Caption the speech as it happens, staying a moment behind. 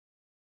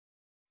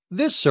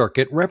This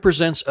circuit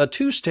represents a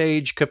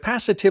two-stage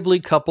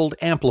capacitively coupled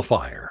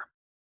amplifier.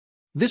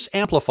 This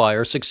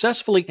amplifier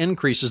successfully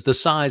increases the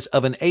size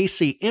of an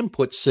AC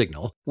input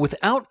signal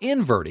without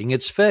inverting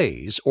its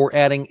phase or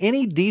adding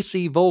any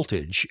DC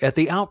voltage at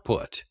the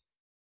output.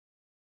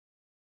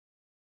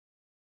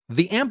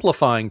 The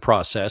amplifying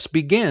process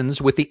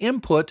begins with the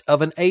input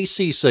of an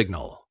AC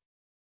signal.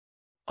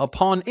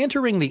 Upon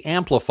entering the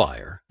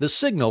amplifier, the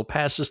signal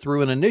passes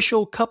through an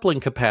initial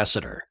coupling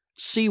capacitor,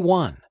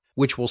 C1,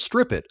 which will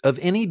strip it of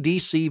any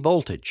DC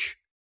voltage.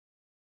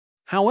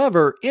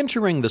 However,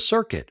 entering the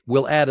circuit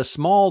will add a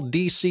small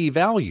DC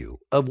value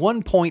of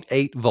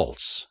 1.8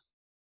 volts.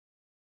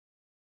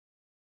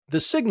 The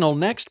signal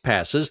next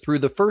passes through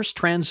the first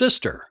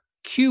transistor,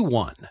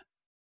 Q1.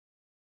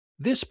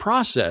 This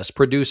process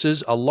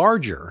produces a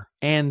larger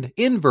and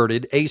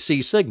inverted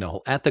AC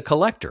signal at the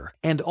collector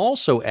and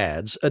also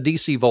adds a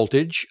DC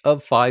voltage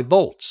of 5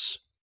 volts.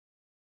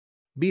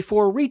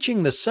 Before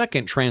reaching the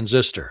second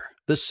transistor,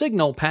 the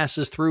signal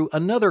passes through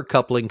another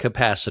coupling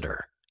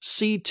capacitor,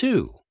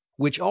 C2,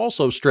 which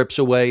also strips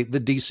away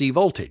the DC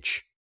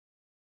voltage.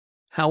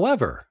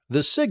 However,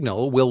 the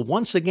signal will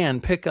once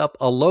again pick up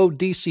a low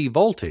DC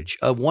voltage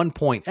of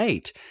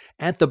 1.8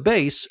 at the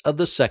base of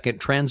the second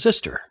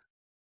transistor.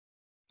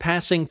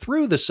 Passing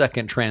through the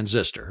second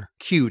transistor,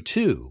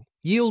 Q2,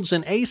 yields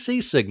an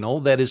AC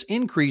signal that is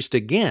increased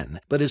again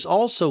but is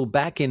also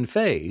back in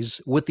phase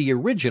with the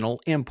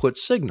original input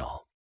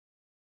signal.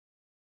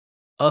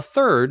 A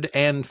third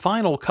and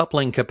final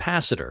coupling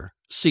capacitor,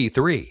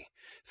 C3,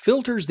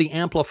 filters the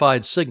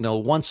amplified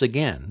signal once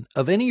again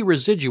of any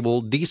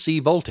residual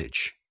DC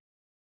voltage,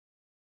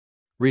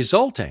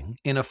 resulting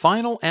in a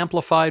final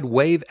amplified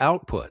wave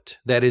output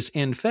that is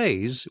in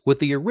phase with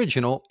the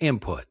original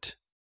input.